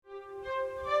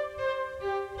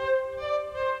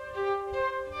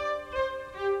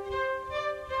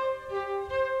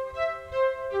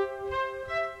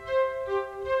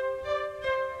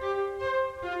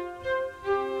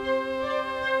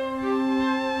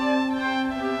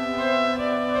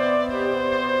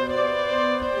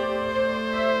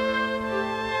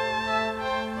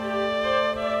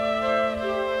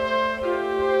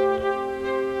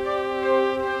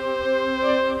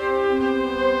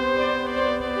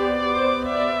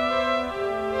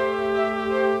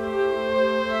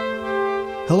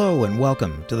Hello and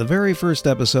welcome to the very first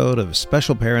episode of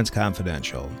Special Parents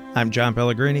Confidential. I'm John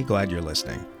Pellegrini, glad you're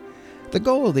listening. The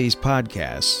goal of these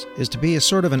podcasts is to be a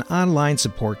sort of an online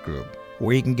support group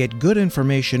where you can get good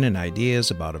information and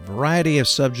ideas about a variety of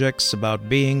subjects about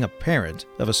being a parent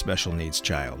of a special needs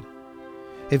child.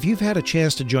 If you've had a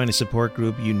chance to join a support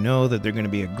group, you know that they're going to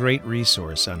be a great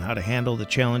resource on how to handle the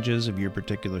challenges of your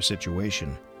particular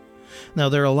situation. Now,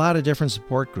 there are a lot of different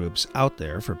support groups out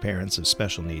there for parents of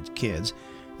special needs kids,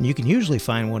 and you can usually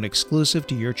find one exclusive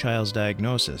to your child's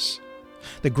diagnosis.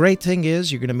 The great thing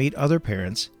is you're going to meet other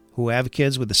parents who have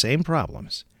kids with the same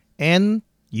problems, and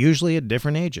usually at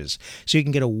different ages, so you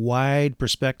can get a wide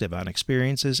perspective on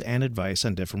experiences and advice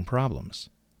on different problems.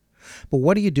 But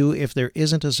what do you do if there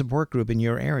isn't a support group in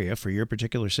your area for your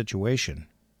particular situation?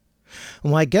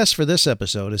 Well, my guest for this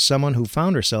episode is someone who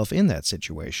found herself in that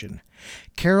situation.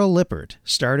 Carol Lippert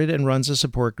started and runs a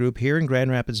support group here in Grand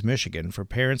Rapids, Michigan for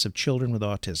parents of children with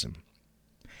autism.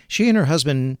 She and her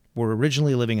husband were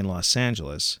originally living in Los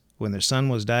Angeles when their son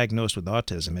was diagnosed with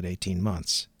autism at 18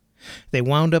 months. They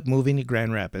wound up moving to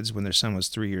Grand Rapids when their son was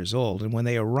 3 years old, and when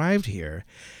they arrived here,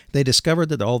 they discovered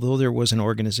that although there was an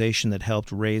organization that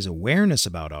helped raise awareness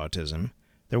about autism,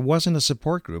 there wasn't a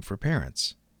support group for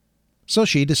parents. So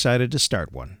she decided to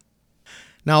start one.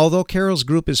 Now, although Carol's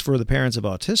group is for the parents of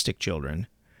autistic children,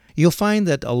 you'll find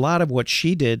that a lot of what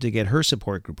she did to get her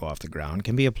support group off the ground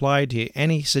can be applied to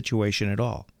any situation at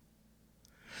all.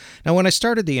 Now, when I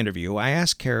started the interview, I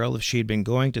asked Carol if she'd been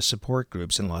going to support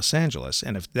groups in Los Angeles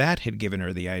and if that had given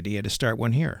her the idea to start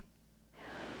one here.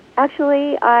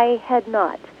 Actually, I had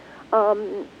not.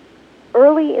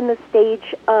 Early in the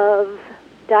stage of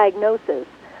diagnosis,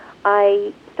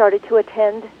 I started to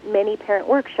attend many parent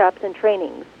workshops and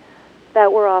trainings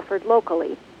that were offered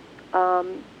locally.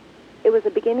 It was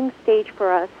a beginning stage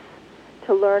for us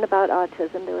to learn about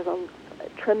autism. There was a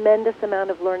tremendous amount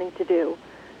of learning to do.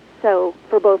 So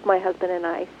for both my husband and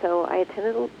I, so I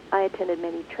attended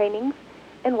many trainings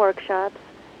and workshops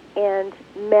and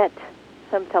met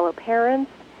some fellow parents,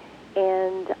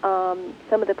 and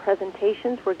some of the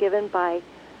presentations were given by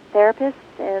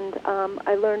therapists, and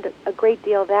I learned a great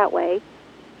deal that way,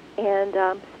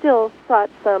 and still sought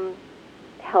some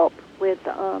help with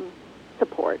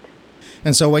support.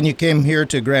 And so when you came here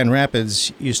to Grand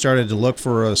Rapids, you started to look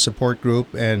for a support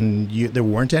group, and there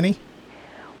weren't any?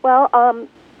 Well,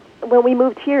 when we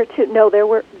moved here, no,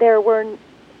 there weren't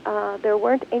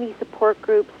any support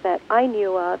groups that I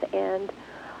knew of, and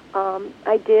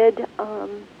I did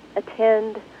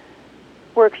attend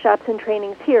workshops and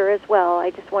trainings here as well.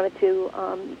 I just wanted to,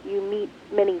 you meet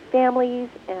many families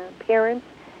and parents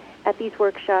at these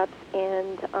workshops,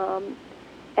 and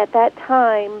at that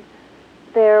time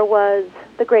there was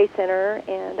the Gray Center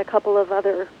and a couple of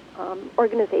other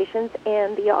organizations,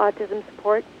 and the Autism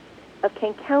Support of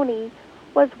Kent County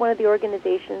was one of the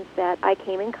organizations that I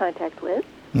came in contact with,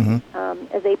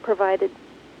 as they provided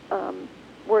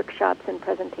workshops and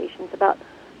presentations about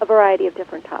a variety of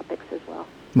different topics as well.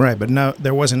 Right, but no,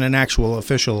 there wasn't an actual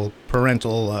official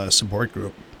parental support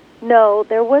group. No,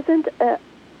 there wasn't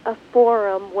a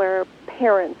forum where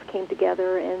parents came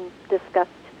together and discussed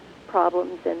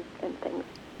problems and things.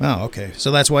 Oh, okay.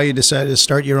 So that's why you decided to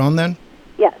start your own then?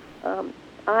 Yes.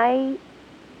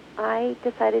 I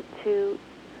decided to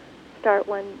start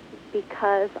one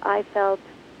because I felt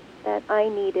that I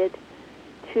needed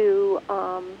to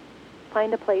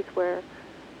find a place where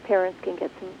parents can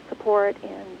get some support,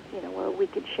 and where we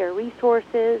could share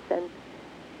resources and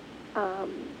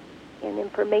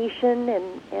information,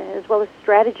 and as well as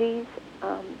strategies,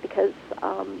 because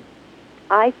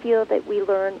I feel that we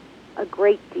learn a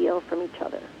great deal from each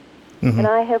other. And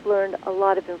I have learned a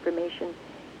lot of information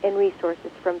and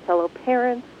resources from fellow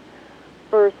parents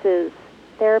versus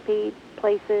therapy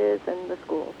places and the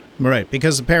schools. Right,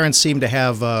 because the parents seem to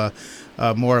have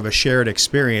more of a shared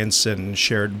experience and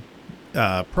shared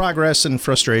progress and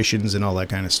frustrations and all that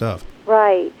kind of stuff.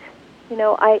 Right.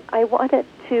 I wanted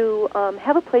to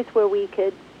have a place where we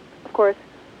could, of course,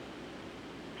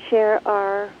 share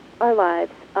our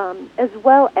lives, as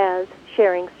well as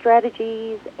sharing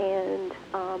strategies and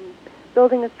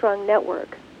building a strong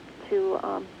network to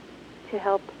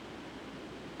help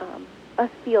us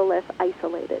feel less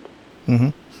isolated.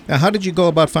 Now, how did you go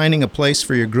about finding a place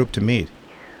for your group to meet?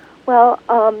 Well,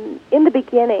 in the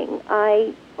beginning,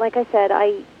 like I said,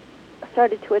 I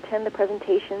started to attend the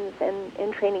presentations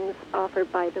and trainings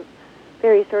offered by the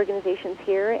various organizations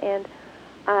here, and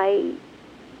I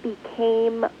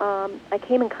came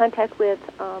in contact with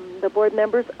the board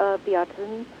members of the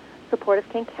Autism Support of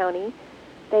Kent County.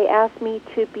 They asked me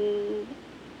to be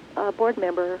a board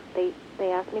member. They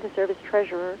asked me to serve as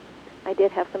treasurer, I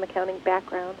did have some accounting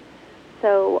background.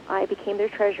 So I became their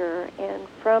treasurer, and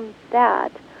from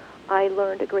that, I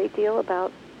learned a great deal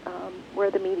about where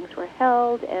the meetings were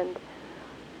held, and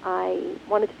I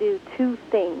wanted to do two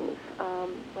things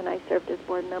when I served as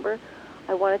board member.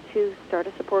 I wanted to start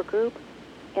a support group,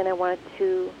 and I wanted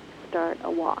to start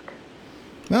a walk.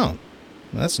 Oh,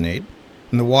 that's neat.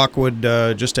 And the walk would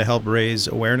just to help raise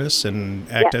awareness and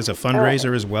act as a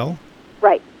fundraiser as well?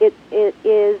 Right. It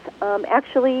is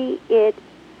actually it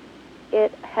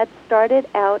had started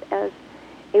out as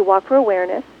a walk for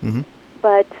awareness, Mm-hmm.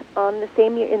 but in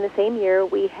the same year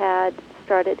we had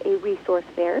started a resource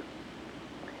fair.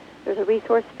 There's a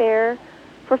resource fair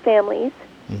for families,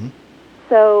 Mm-hmm.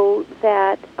 so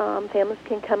that families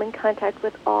can come in contact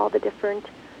with all the different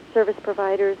service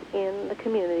providers in the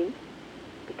community,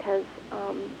 because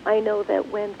I know that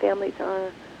when families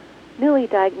are newly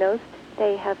diagnosed,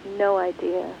 they have no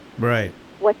idea Right.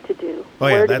 what to do, Oh,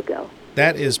 where yeah, to go.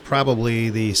 That is probably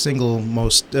the single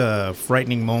most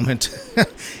frightening moment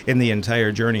in the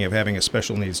entire journey of having a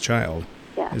special needs child,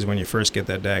 Yeah. is when you first get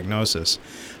that diagnosis.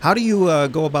 How do you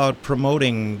go about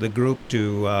promoting the group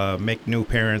to make new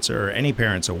parents or any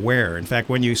parents aware? In fact,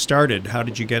 when you started, how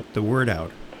did you get the word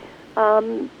out?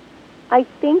 I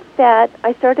think that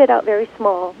I started out very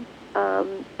small.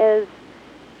 As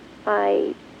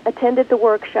I attended the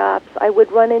workshops, I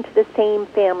would run into the same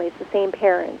families, the same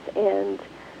parents, and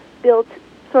built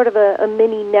sort of a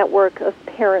mini network of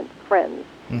parent friends,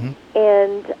 Mm-hmm.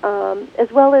 and as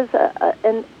well as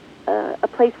a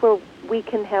place where we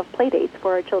can have play dates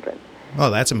for our children. Oh,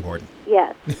 that's important.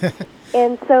 Yes.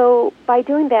 And so by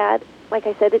doing that, like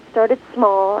I said, it started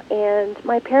small, and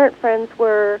my parent friends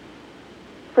were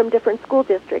from different school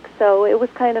districts, so it was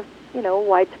kind of, a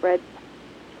widespread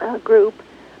group.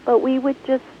 But we would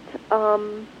just,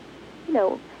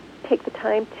 take the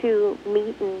time to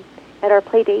meet at our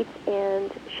play dates and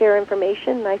share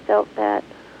information, and I felt that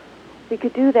we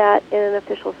could do that in an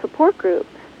official support group.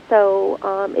 So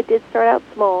it did start out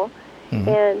small, Mm-hmm.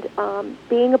 and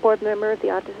being a board member of the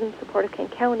Autism Support of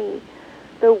Kent County,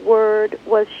 the word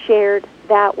was shared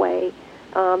that way.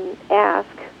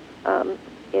 ASK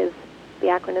is the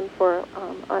acronym for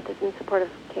Autism Support of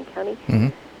Kent County. Mm-hmm.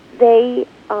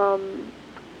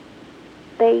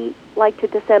 They like to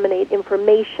disseminate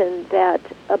information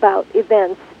about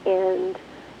events and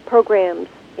programs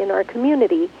in our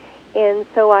community, and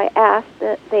so I asked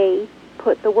that they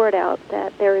put the word out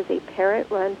that there is a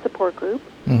parent-run support group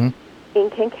Mm-hmm. in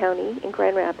Kent County, in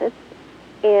Grand Rapids,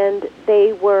 and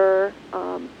they were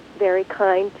very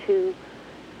kind to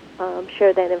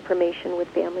share that information with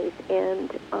families,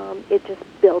 and it just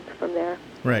built from there.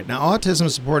 Right. Now, Autism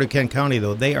Support of Kent County,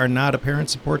 though, they are not a parent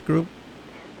support group?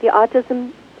 The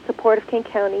Autism Support of Kent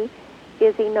County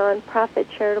is a nonprofit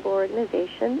charitable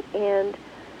organization, and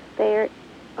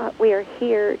we are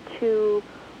here to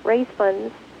raise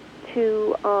funds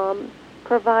to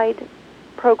provide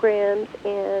programs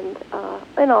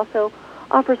and also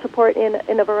offer support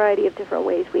in a variety of different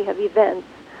ways. We have events,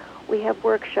 we have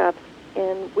workshops,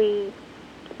 and we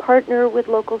partner with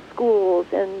local schools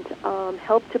and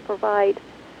help to provide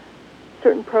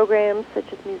certain programs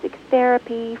such as music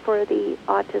therapy for the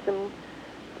autism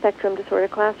spectrum disorder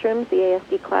classrooms, the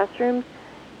ASD classrooms,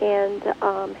 and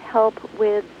help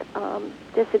with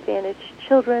disadvantaged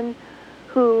children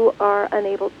who are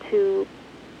unable to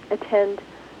attend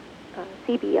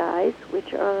CBIs,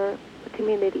 which are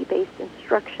community-based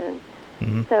instruction.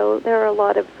 Mm-hmm. So there are a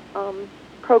lot of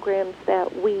programs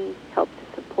that we help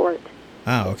to support.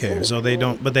 Ah, okay. So they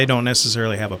don't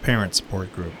necessarily have a parent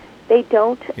support group. They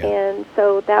don't, Yeah. and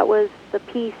so that was the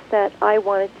piece that I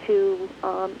wanted to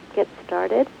get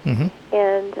started, Mm-hmm.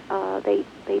 and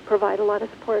they provide a lot of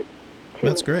support too.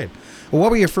 That's great. Well,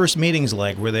 what were your first meetings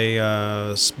like? Were they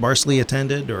sparsely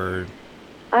attended, or?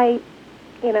 I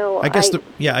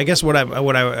guess what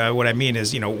I mean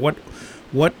is,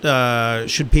 what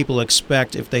should people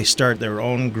expect if they start their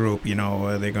own group?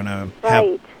 Are they going to have?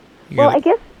 Right. Well, I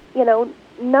guess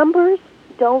numbers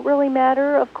don't really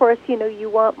matter. Of course, you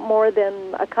want more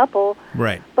than a couple.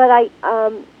 Right. But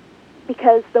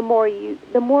because the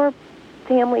more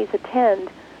families attend,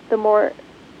 the more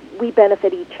we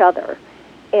benefit each other,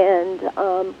 and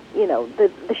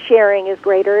the sharing is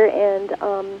greater.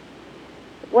 And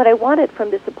what I wanted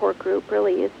from the support group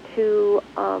really is to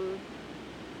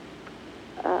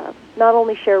not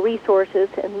only share resources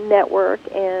and network,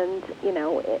 and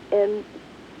and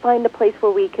find a place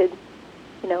where we could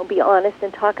be honest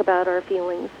and talk about our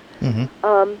feelings.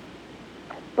 Mm-hmm.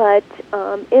 But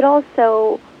it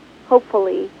also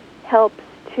hopefully helps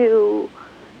to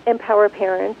empower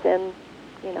parents and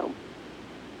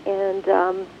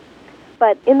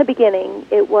but in the beginning,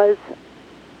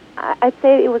 I'd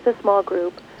say it was a small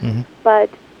group. Mm-hmm.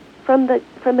 But from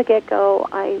the get-go,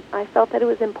 I felt that it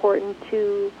was important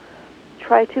to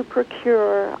try to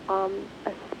procure a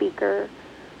speaker,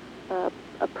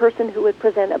 a person who would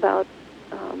present about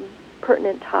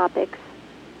pertinent topics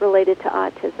related to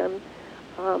autism.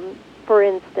 For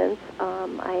instance,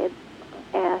 I had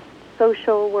asked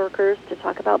social workers to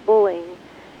talk about bullying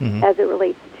Mm-hmm. as it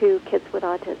relates to kids with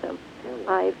autism.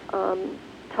 I've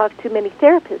talked to many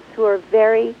therapists who are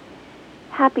very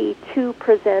happy to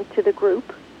present to the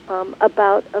group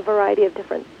about a variety of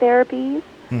different therapies,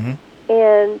 Mm-hmm.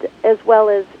 and as well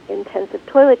as intensive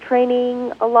toilet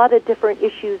training, a lot of different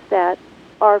issues that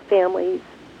our families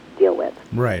deal with.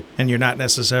 Right. And you're not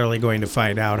necessarily going to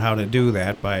find out how to do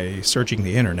that by searching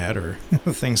the internet or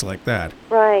things like that.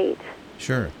 Right.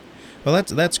 Sure. Well,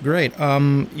 that's great.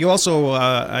 You also,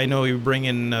 I know you bring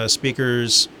in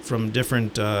speakers from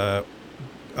different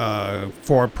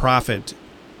for-profit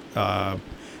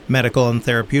medical and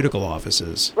therapeutical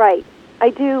offices. Right.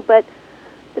 I do, but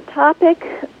the topic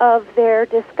of their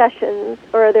discussions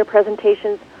or their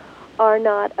presentations are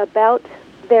not about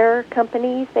their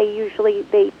companies.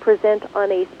 They present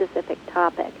on a specific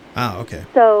topic. Ah, okay.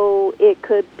 So it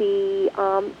could be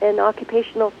an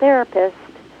occupational therapist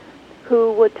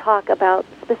who would talk about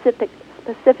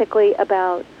specifically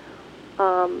about,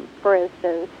 for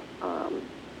instance,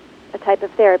 a type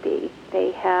of therapy.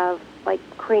 They have like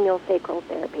cranial sacral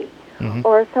therapy. Mm-hmm.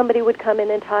 Or somebody would come in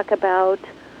and talk about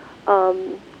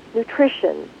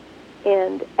nutrition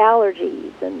and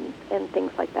allergies and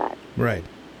things like that. Right.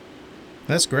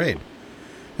 That's great.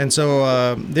 And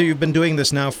so you've been doing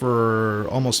this now for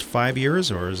almost 5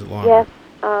 years, or is it longer?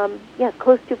 Yes,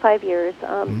 close to 5 years.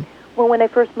 Mm-hmm. Well, when I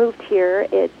first moved here,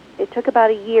 it took about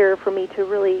a year for me to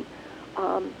really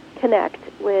connect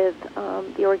with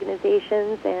the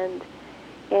organizations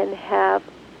and have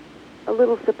a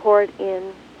little support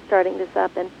in starting this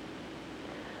up.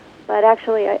 But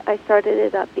actually, I started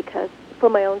it up because, for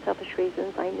my own selfish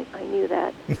reasons, I knew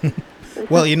that.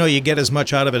 Well, you get as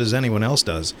much out of it as anyone else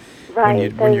does.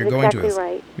 Right. When you're going exactly to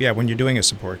right. Yeah, when you're doing a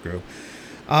support group.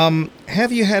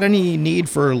 Have you had any need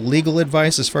for legal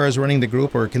advice as far as running the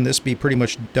group, or can this be pretty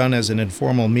much done as an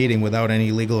informal meeting without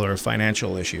any legal or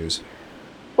financial issues?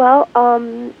 Well,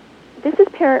 this is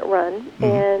parent-run, Mm-hmm.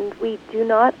 and we do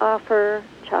not offer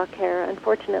child care.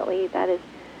 Unfortunately,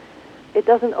 it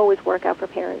doesn't always work out for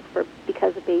parents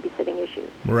because of babysitting issues.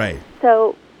 Right.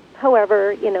 So,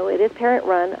 however, it is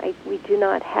parent-run. We do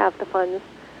not have the funds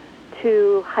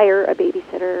to hire a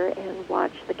babysitter and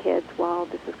watch the kids while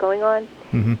this is going on.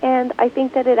 Mm-hmm. And I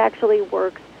think that it actually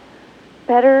works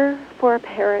better for a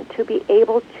parent to be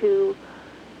able to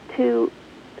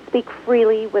speak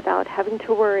freely without having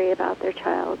to worry about their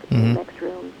child in Mm-hmm. the next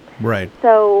room. Right.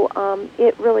 So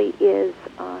it really is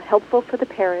helpful for the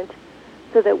parent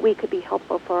so that we could be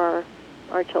helpful for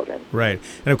our children. Right.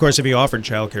 And of course, if you offered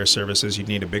childcare services, you'd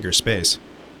need a bigger space.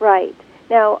 Right.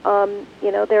 Now,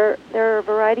 there are a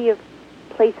variety of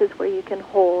places where you can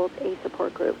hold a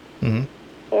support group,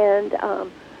 Mm-hmm.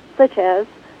 and such as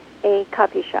a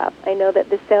coffee shop. I know that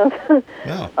this sounds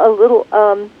Oh. a little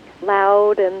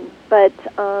loud, but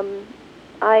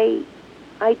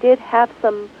I did have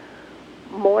some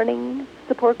morning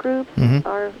support groups. Mm-hmm.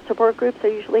 Our support groups are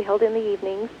usually held in the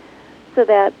evenings, so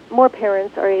that more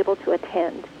parents are able to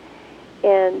attend,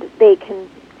 and they can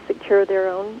secure their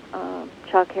own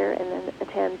childcare and then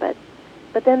attend. But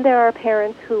then there are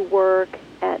parents who work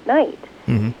at night,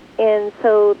 Mm-hmm. and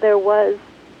so there was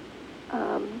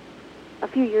a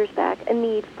few years back a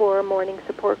need for a morning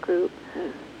support group,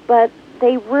 but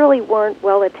they really weren't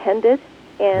well attended,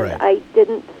 and Right. I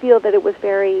didn't feel that it was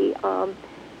very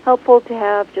helpful to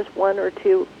have just one or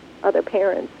two other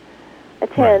parents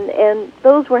attend, Right. and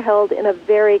those were held in a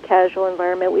very casual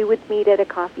environment. We would meet at a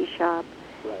coffee shop,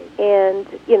 and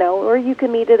or you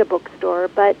can meet at a bookstore,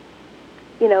 but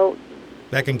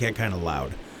That can get kind of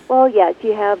loud. well, yes,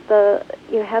 you have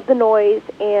the noise,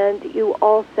 and you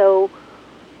also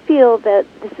feel that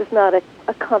this is not a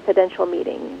confidential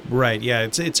meeting. Right. Yeah.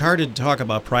 It's hard to talk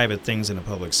about private things in a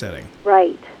public setting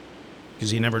Right.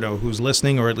 because you never know who's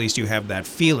listening, or at least you have that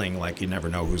feeling like you never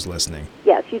know who's listening.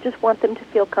 Yes, you just want them to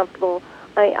feel comfortable.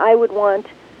 I would want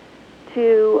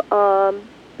to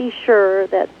be sure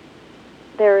that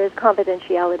there is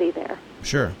confidentiality there.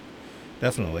 Sure.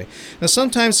 Definitely. Now,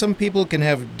 sometimes some people can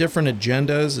have different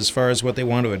agendas as far as what they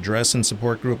want to address in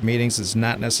support group meetings. It's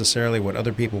not necessarily what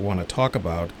other people want to talk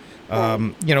about.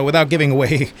 Without giving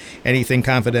away anything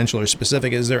confidential or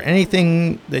specific, is there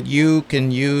anything that you can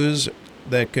use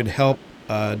that could help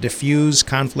diffuse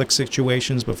conflict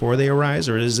situations before they arise,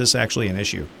 or is this actually an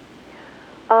issue?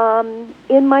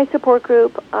 In my support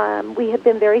group, we have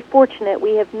been very fortunate.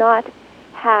 We have not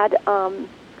had,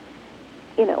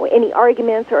 any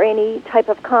arguments or any type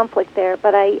of conflict there.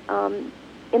 But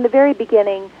in the very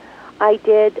beginning, I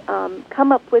did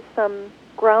come up with some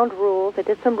ground rules. I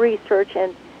did some research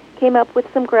and came up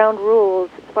with some ground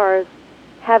rules as far as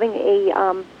having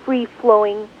a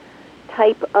free-flowing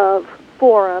type of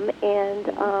forum. And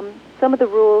some of the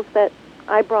rules that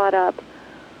I brought up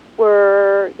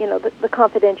were, the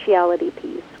confidentiality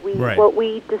piece. Right. What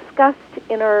we discussed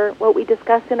in our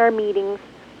meetings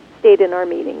stayed in our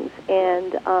meetings,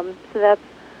 and so that's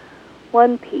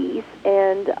one piece.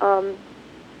 And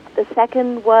the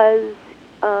second was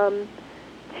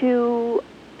to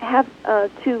have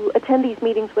to attend these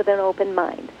meetings with an open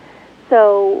mind.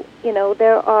 So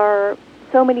there are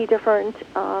so many different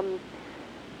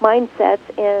mindsets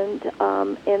and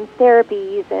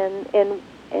therapies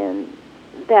and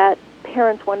that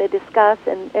parents want to discuss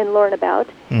and learn about.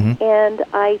 Mm-hmm. And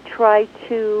I try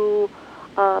to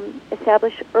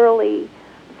establish early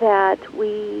that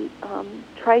we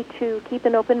try to keep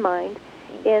an open mind.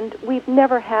 And we've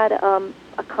never had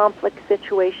a conflict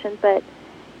situation, but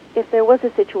if there was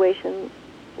a situation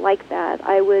like that,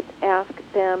 I would ask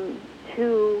them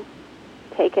to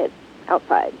take it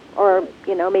outside or,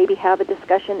 maybe have a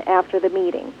discussion after the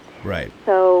meeting. Right.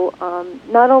 So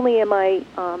not only am I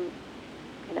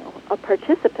a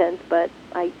participant, but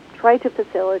I try to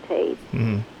facilitate.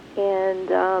 Mm-hmm. And,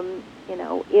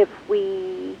 if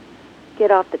we get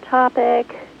off the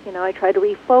topic, I try to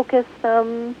refocus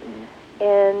them.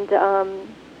 And,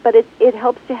 but it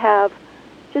helps to have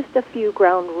just a few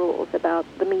ground rules about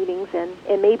the meetings,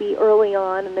 and maybe early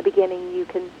on in the beginning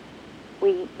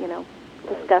we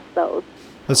discuss those.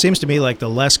 It seems to me like the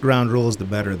less ground rules, the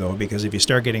better, though, because if you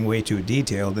start getting way too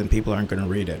detailed, then people aren't going to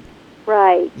read it.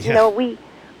 Right. Yeah.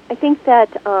 I think that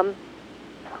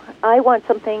I want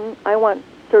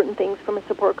certain things from a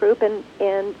support group, and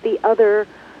the other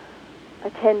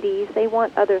attendees, they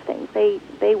want other things.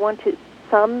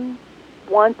 Some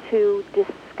want to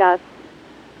discuss,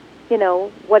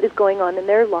 what is going on in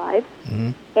their lives,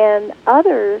 Mm-hmm. and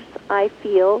others, I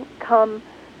feel, come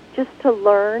just to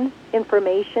learn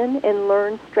information and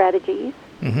learn strategies.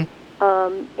 Mm-hmm.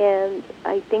 And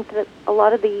I think that a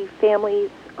lot of the families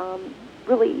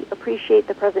really appreciate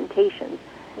the presentations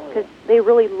because they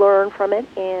really learn from it,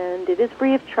 and it is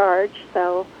free of charge.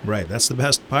 So Right, that's the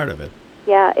best part of it.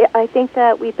 yeah, I think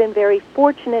that we've been very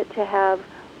fortunate to have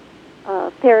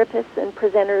therapists and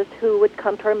presenters who would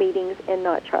come to our meetings and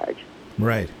not charge.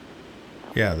 Right.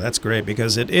 Yeah, that's great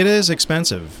because it is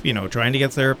expensive, trying to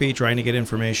get therapy, trying to get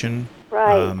information.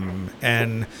 Right.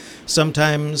 And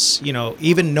sometimes,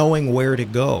 even knowing where to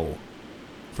go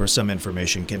for some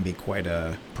information can be quite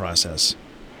a process.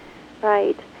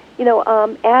 Right.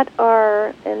 At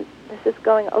our, and this is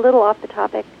going a little off the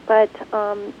topic, but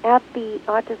at the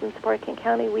Autism Support Kent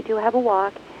County, we do have a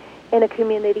walk and a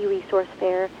community resource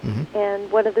fair. Mm-hmm.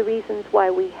 And one of the reasons why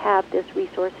we have this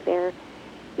resource fair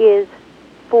is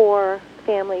for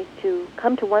families to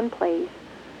come to one place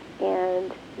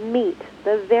and meet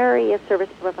the various service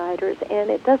providers. And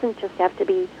it doesn't just have to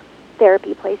be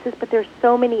therapy places, but there's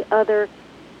so many other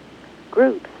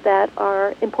groups that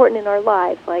are important in our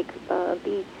lives, like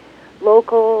the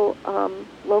local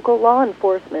law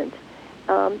enforcement,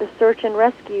 the search and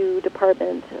rescue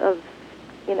department of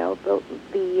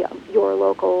your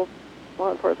local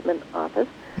law enforcement office.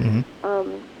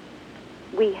 Mm-hmm.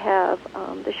 We have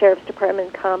the sheriff's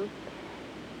department come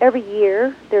every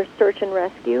year. There's search and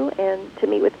rescue and to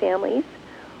meet with families.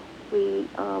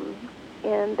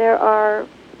 And there are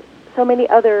so many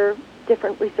other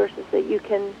different resources that you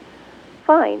can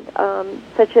find,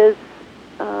 such as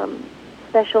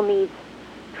special needs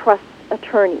trust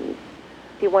attorneys.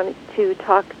 If you wanted to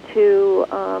talk to,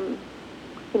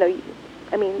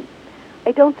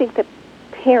 I don't think that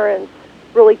parents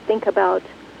really think about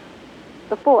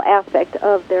the full aspect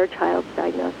of their child's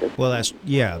diagnosis. Well,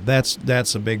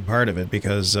 that's a big part of it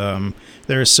because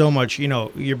there's so much.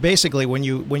 You're basically when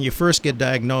you first get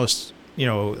diagnosed,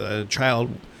 a child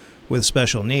with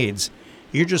special needs,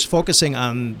 you're just focusing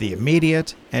on the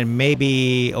immediate and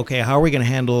maybe how are we going to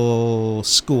handle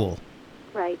school?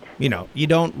 Right. You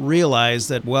don't realize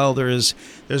that there's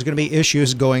going to be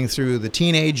issues going through the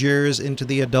teenage years into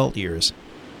the adult years.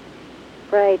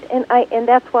 Right, and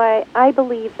that's why I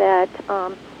believe that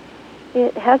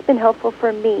it has been helpful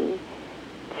for me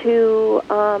to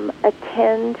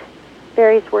attend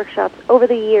various workshops over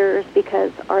the years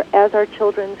because as our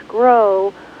children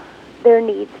grow, their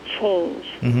needs change.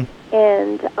 Mm-hmm.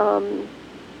 And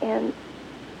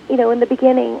in the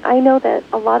beginning, I know that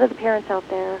a lot of the parents out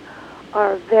there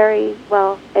are very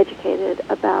well educated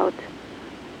about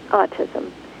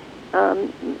autism.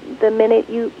 The minute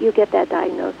you get that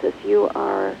diagnosis, you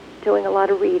are doing a lot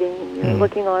of reading and you're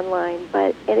looking online,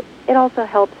 but it also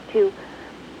helps to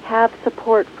have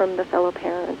support from the fellow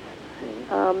parents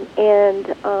and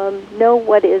know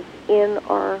what is in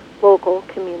our local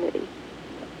community.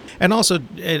 And also,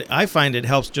 I find it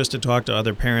helps just to talk to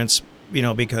other parents,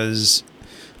 because,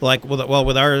 like, with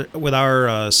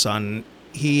our son,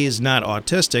 he is not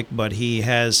autistic, but he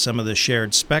has some of the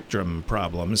shared spectrum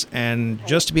problems, and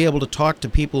just to be able to talk to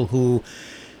people who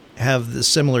have the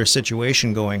similar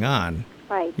situation going on,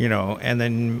 right? And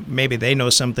then maybe they know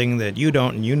something that you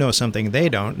don't, and you know something they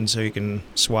don't, and so you can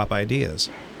swap ideas.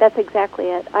 That's exactly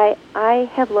it. I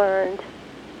have learned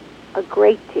a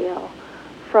great deal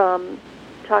from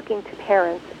talking to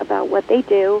parents about what they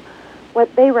do,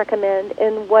 what they recommend,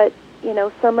 and what,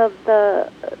 some of the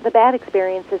bad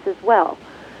experiences as well.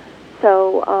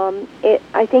 So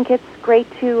I think it's great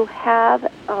to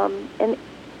have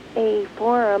a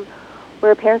forum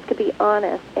where parents could be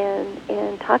honest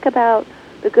and talk about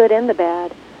the good and the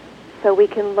bad, so we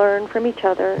can learn from each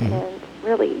other. And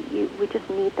really, we just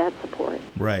need that support.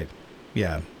 Right.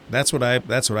 Yeah. That's what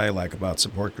I like about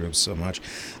support groups so much.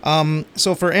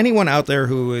 So for anyone out there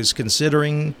who is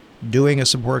considering doing a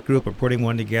support group or putting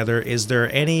one together, is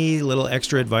there any little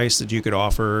extra advice that you could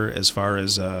offer as far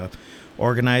as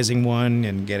organizing one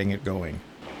and getting it going?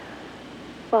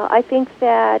 Well, I think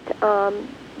that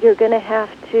you're going to have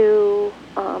to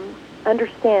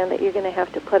understand that you're going to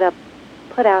have to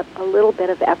put out a little bit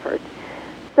of effort.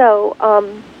 So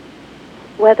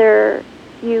whether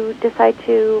you decide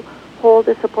to hold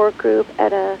a support group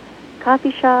at a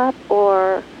coffee shop,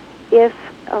 or if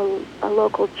a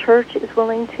local church is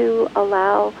willing to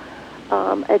allow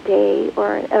a day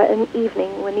or an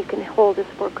evening when you can hold a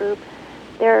support group,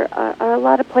 there are a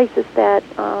lot of places that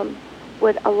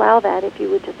would allow that if you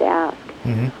would just ask.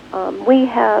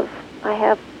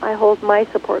 I hold my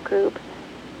support group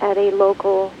at a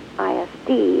local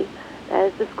ISD, that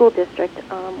is the school district,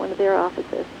 one of their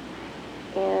offices,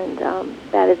 and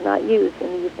that is not used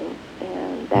in the evenings,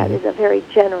 and that is a very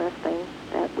generous thing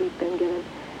that we've been given.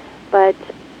 But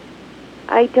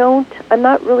I'm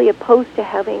not really opposed to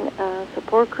having a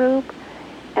support group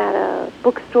at a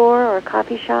bookstore or a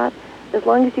coffee shop, as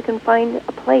long as you can find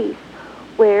a place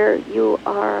where you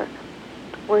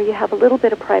have a little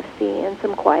bit of privacy and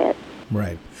some quiet.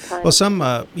 Right. Well, some,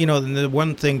 the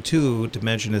one thing, too, to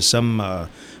mention is some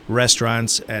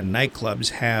restaurants and nightclubs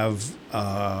have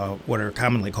what are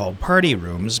commonly called party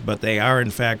rooms, but they are, in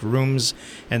fact, rooms.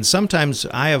 And sometimes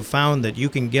I have found that you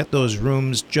can get those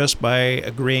rooms just by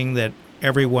agreeing that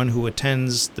everyone who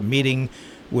attends the meeting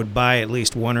would buy at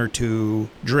least one or two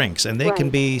drinks. And they can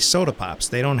be soda pops.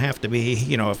 They don't have to be,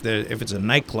 if it's a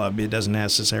nightclub, it doesn't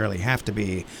necessarily have to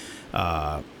be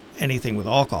anything with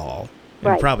alcohol.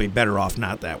 And probably better off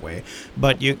not that way.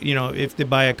 But if they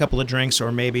buy a couple of drinks,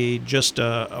 or maybe just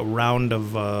a round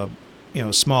of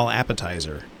small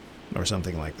appetizer or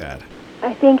something like that.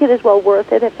 I think it is well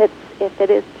worth it if it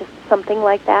is just something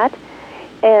like that.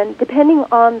 And depending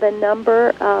on the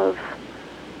number of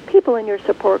people in your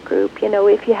support group,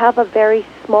 if you have a very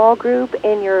small group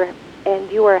and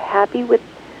you are happy with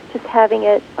just having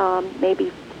it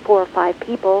maybe 4 or 5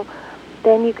 people,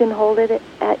 then you can hold it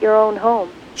at your own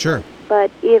home. Sure. But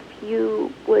if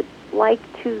you would like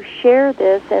to share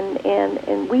this,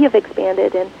 and we have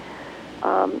expanded, and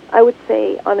I would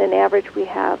say on an average we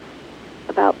have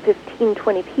about 15,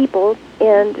 20 people,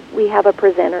 and we have a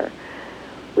presenter.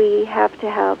 We have to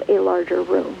have a larger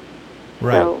room.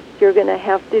 Right. So you're going to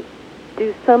have to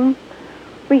do some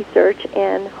research,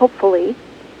 and hopefully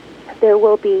there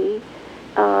will be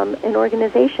an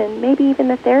organization, maybe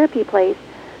even a therapy place,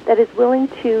 that is willing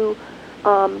to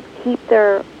keep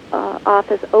their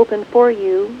office open for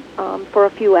you for a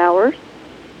few hours.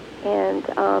 And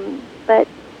but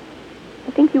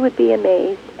I think you would be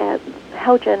amazed at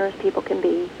how generous people can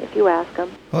be if you ask them.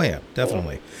 Oh, yeah,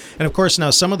 definitely. And, of course, now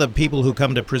some of the people who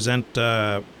come to present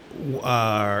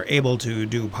are able to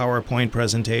do PowerPoint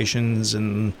presentations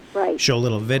and show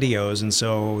little videos, and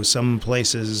so some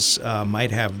places might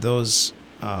have those,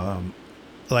 that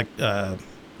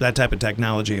type of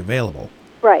technology available.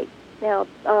 Right. Now,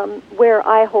 where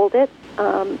I hold it,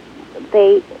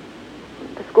 the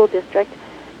school district,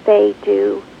 they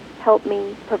do help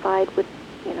me provide with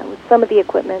some of the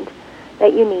equipment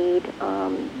that you need.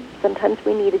 Sometimes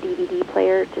we need a DVD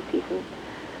player to see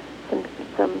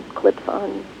some clips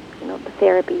on the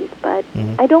therapies, but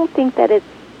I don't think that it's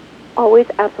always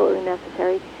absolutely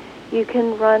necessary. You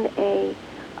can run a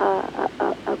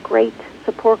great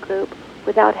support group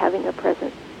without having a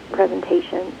present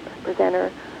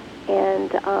presenter.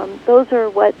 And those are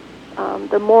what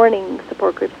the morning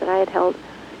support groups that I had held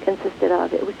consisted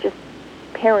of. It was just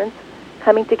parents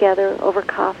coming together over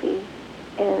coffee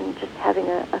and just having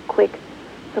a quick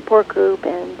support group.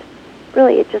 And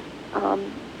really, it just,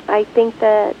 I think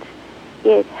that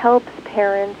it helps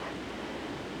parents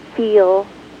feel,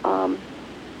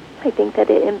 I think that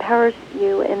it empowers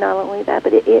you, and not only that,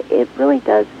 but it really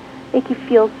does make you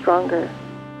feel stronger.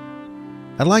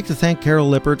 I'd like to thank Carol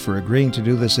Lippert for agreeing to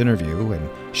do this interview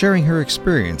and sharing her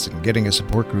experience in getting a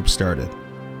support group started.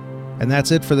 And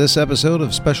that's it for this episode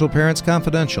of Special Parents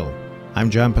Confidential. I'm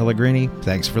John Pellegrini.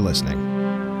 Thanks for listening.